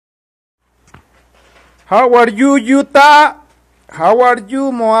How are you, Utah? How are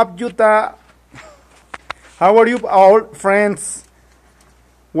you, Moab, Utah? How are you, all friends,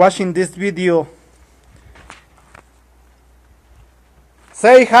 watching this video?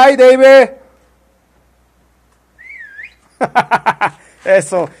 Say hi, David.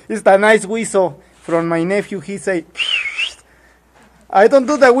 Eso, it's a nice whistle from my nephew. He say, I don't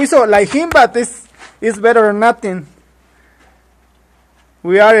do the whistle like him, but it's better than nothing.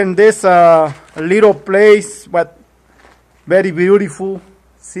 We are in this little place, but very beautiful.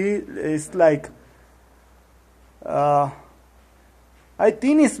 See, it's like, I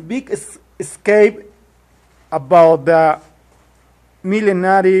think it's big escape about the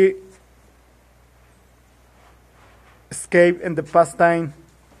millenary escape in the past time.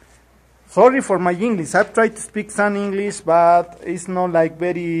 Sorry for my English. I've tried to speak some English, but it's not like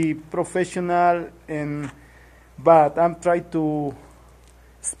very professional. But I'm trying to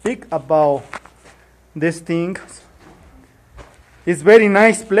speak about these things. It's very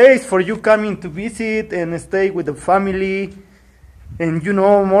nice place for you coming to visit and stay with the family, and you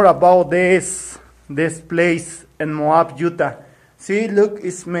know more about this place in Moab, Utah. See, look,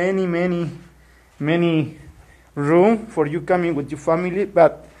 it's many room for you coming with your family,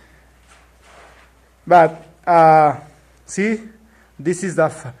 but see, this is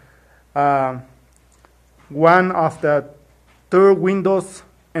the one of the third windows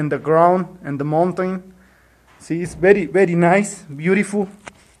in the ground and the mountain. See, it's very nice, beautiful.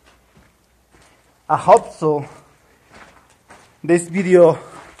 I hope so this video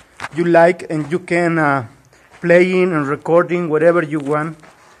you like, and you can playing and recording whatever you want,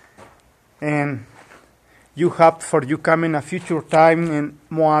 and you hope for you coming a future time in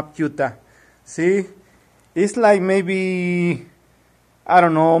Moab, Utah. See, it's like maybe, I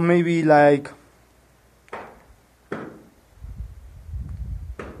don't know, maybe like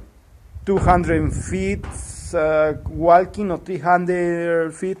 200 feet walking, or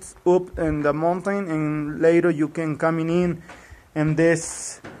 300 feet up in the mountain, and later you can coming in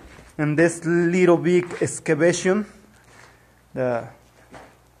this little big excavation, the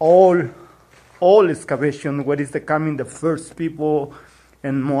all excavation, where is the coming the first people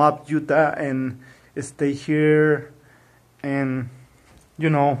in Moab, Utah, and stay here, and you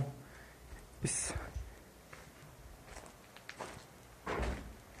know, it's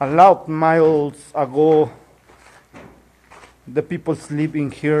a lot miles ago the people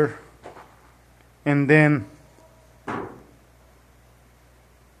sleeping here, and then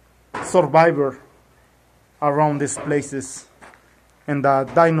survivor around these places, and the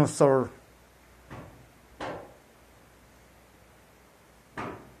dinosaur.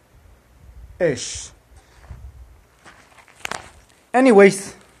 Ish.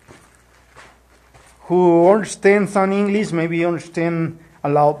 Anyways, who understands some English, maybe understand a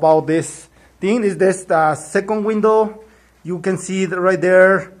lot about this thing. Is this the second window? You can see it right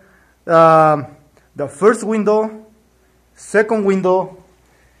there. The first window, second window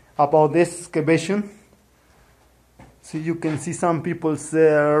about this excavation. So you can see some people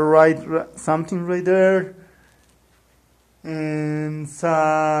write something right there, and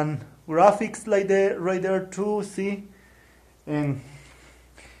some graphics like that right there too. See,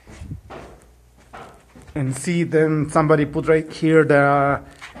 and see, then somebody put right here the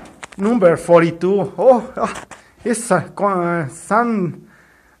number 42. Oh, it's some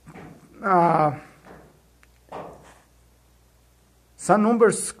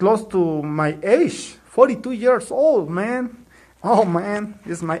numbers close to my age. 42 years old, man. Oh man,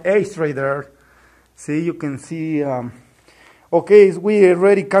 it's my age right there. See, you can see. Okay, we're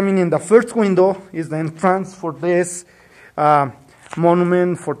already coming in the first window. Is the entrance for this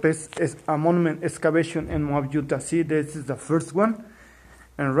monument, for this monument excavation in Moab, Utah. See, this is the first one,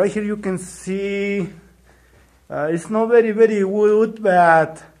 and right here you can see it's not very wood,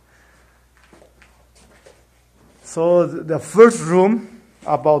 but so the first room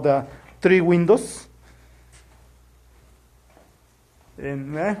about the 3 windows.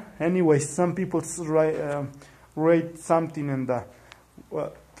 And anyway, some people write something in the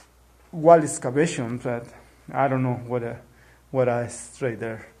wall excavation, but I don't know what is right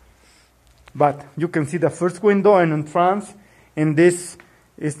there. But you can see the first window and entrance, and this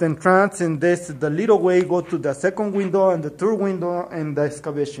is the entrance, and this is the little way go to the second window and the third window and the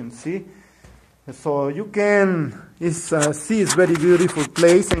excavation. See, so you can see it's very beautiful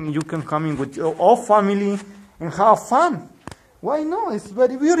place, and you can come in with your whole family and have fun. Why not? It's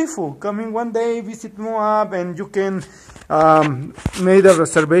very beautiful. Coming one day, visit Moab, and you can make a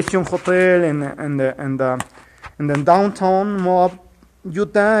reservation hotel in the downtown Moab,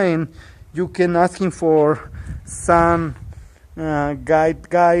 Utah, and you can ask him for some guy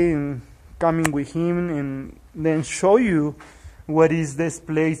and coming with him and then show you what is this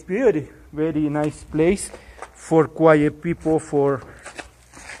place. Very nice place for quiet people, for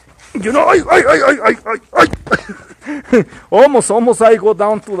almost I go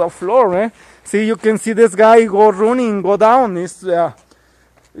down to the floor, eh? See, you can see this guy go running, go down. It's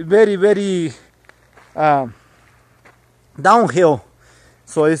very downhill.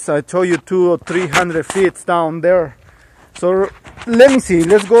 So it's, I told you, 200 or 300 feet down there. So let me see,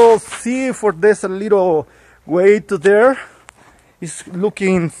 let's go see for this a little way to there. It's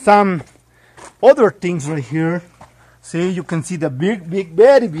looking some other things right here. See, you can see the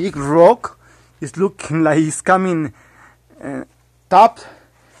very big rock. It's looking like it's coming top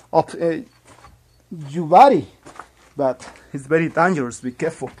of your body, but it's very dangerous. Be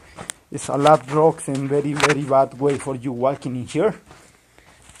careful. It's a lot of rocks and very bad way for you walking in here.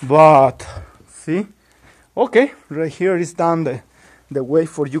 But see, okay, right here is down the way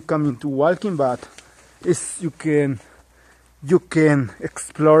for you coming to walking, but it's you can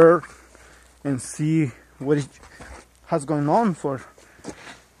explore and see what has going on for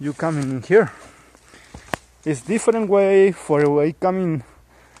you coming in here. It's different way for a way coming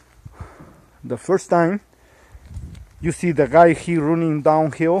the first time. You see the guy here running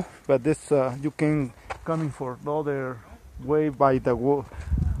downhill, but this you can coming for the other way by the wall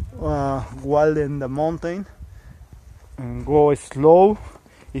in the mountain and go slow.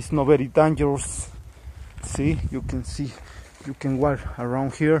 It's not very dangerous. See, you can walk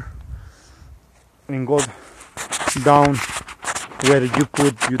around here and go down where you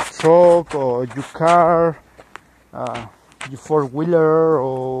put your truck or your car, your four-wheeler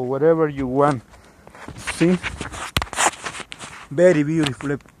or whatever you want. See, very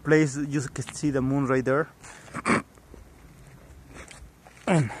beautiful place. You can see the moon right there.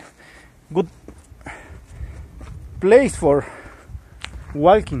 And good place for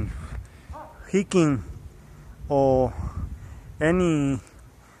walking, hiking, or any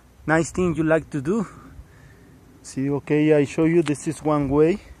nice thing you like to do. See, okay, I show you this is one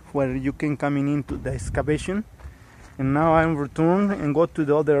way where you can coming into the excavation, and now I'm return and go to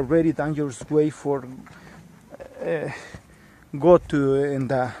the other very dangerous way for go to in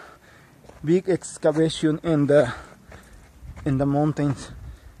the big excavation in the mountains.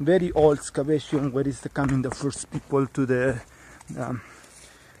 Very old excavation where is coming the first people to the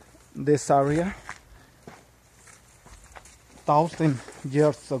this area 1,000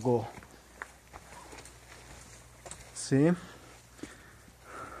 years ago. See,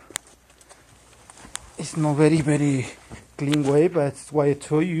 it's not very clean way, but that's why I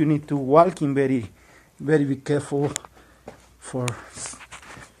told you need to walk in very be careful for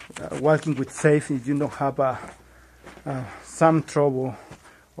walking with safety. You don't have some trouble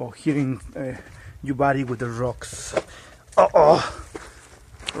or hitting your body with the rocks.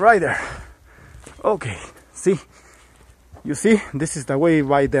 Right there. Okay, see, you see, this is the way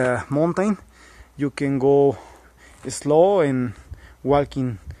by the mountain. You can go slow and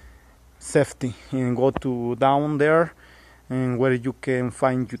walking safety and go to down there and where you can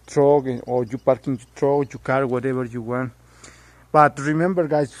find your truck or you parking your truck, your car, whatever you want. But remember,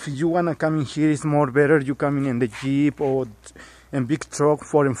 guys, if you wanna come in here, it's more better you coming in the Jeep or in big truck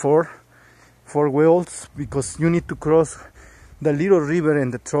 4x4, 4 wheels, because you need to cross the little river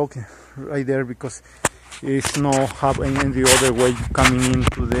in the truck right there, because it's no have any other way coming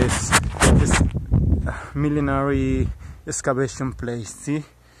into this millenary excavation place. See,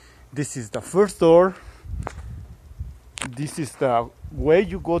 this is the first door. This is the way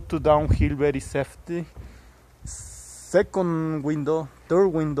you go to downhill very safety. Second window, third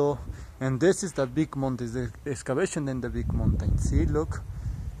window, and this is the big mountain, the excavation and the big mountain. See, look,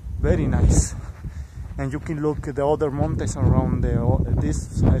 very nice. And you can look at the other mountains around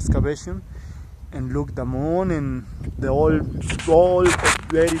this excavation and look the moon and the all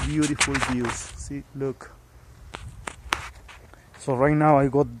very beautiful views. See, look. So right now I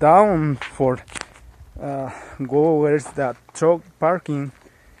go down for go where's that truck parking.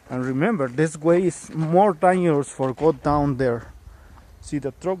 And remember, this way is more dangerous for go down there. See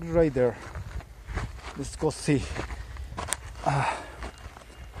the truck right there. Let's go see.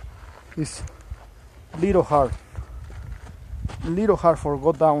 It's little hard for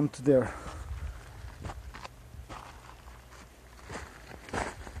go down to there.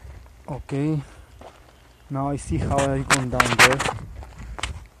 Okay, now I see how I go down there.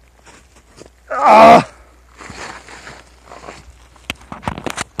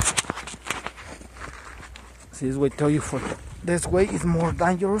 This way, tell you, for this way is more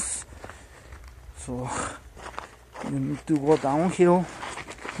dangerous, so you need to go downhill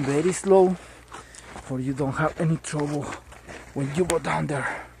very slow, for you don't have any trouble when you go down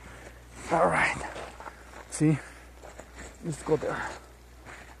there. All right. See, let's go there.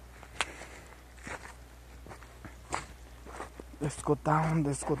 Let's go down.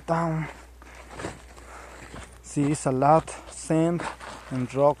 Let's go down. See, it's a lot sand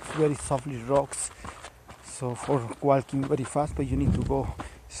and rocks, very softly rocks. So for walking very fast, but you need to go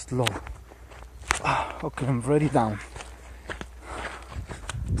slow. Okay, I'm ready down.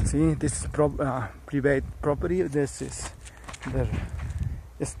 See, this is private property. This is their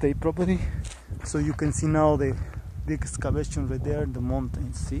state property. So you can see now the big excavation right there, the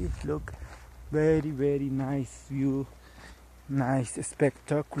mountains. See, look, very, very nice view, nice,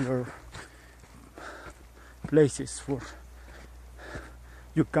 spectacular places for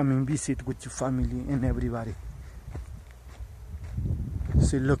you come and visit with your family and everybody.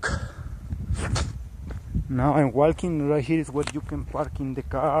 See, look. Now I'm walking right here is where you can park in the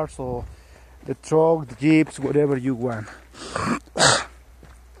cars or the truck, the jeeps, whatever you want.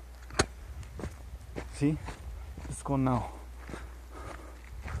 See, let's go now.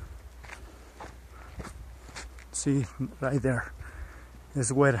 See, right there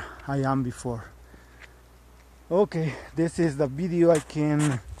is where I am before. Okay, this is the video I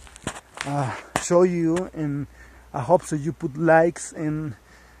can show you, and I hope so you put likes and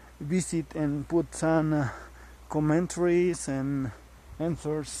visit and put some commentaries and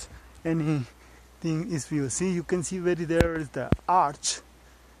answers, anything is you see. You can see very there is the arch,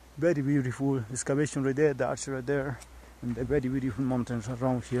 very beautiful excavation right there, the arch right there, and the very beautiful mountains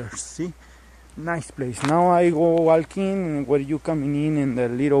around here. See, nice place. Now I go walking where you coming in the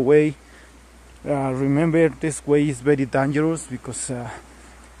little way. Remember, this way is very dangerous because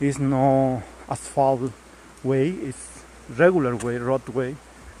it's no asphalt way, it's regular way, road way.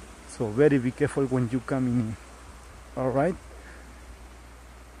 So very be careful when you come in. All right.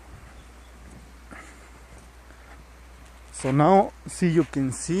 So now, see, you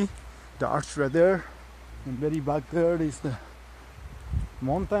can see the arch right there, and very back there is the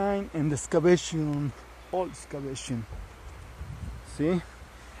mountain and the excavation, all excavation. See.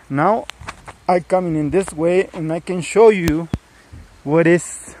 Now I coming in this way, and I can show you what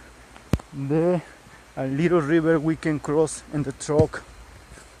is the little river we can cross in the truck.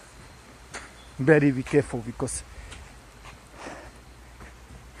 Very be careful because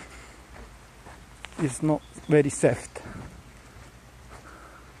it's not very safe.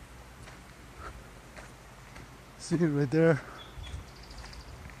 See right there.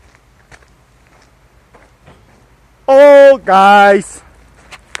 Oh guys,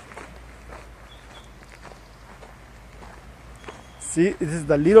 see, this is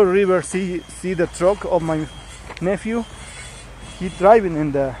the little river. See the truck of my nephew. He's driving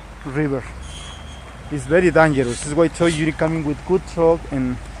in the river. It's very dangerous. This is why I told you, you're coming with good truck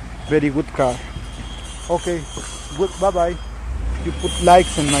and very good car. Okay, good. Bye bye. You put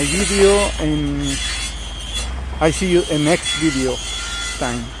likes on my video, and I see you in next video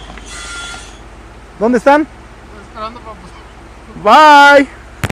time. ¿Dónde están? Bye.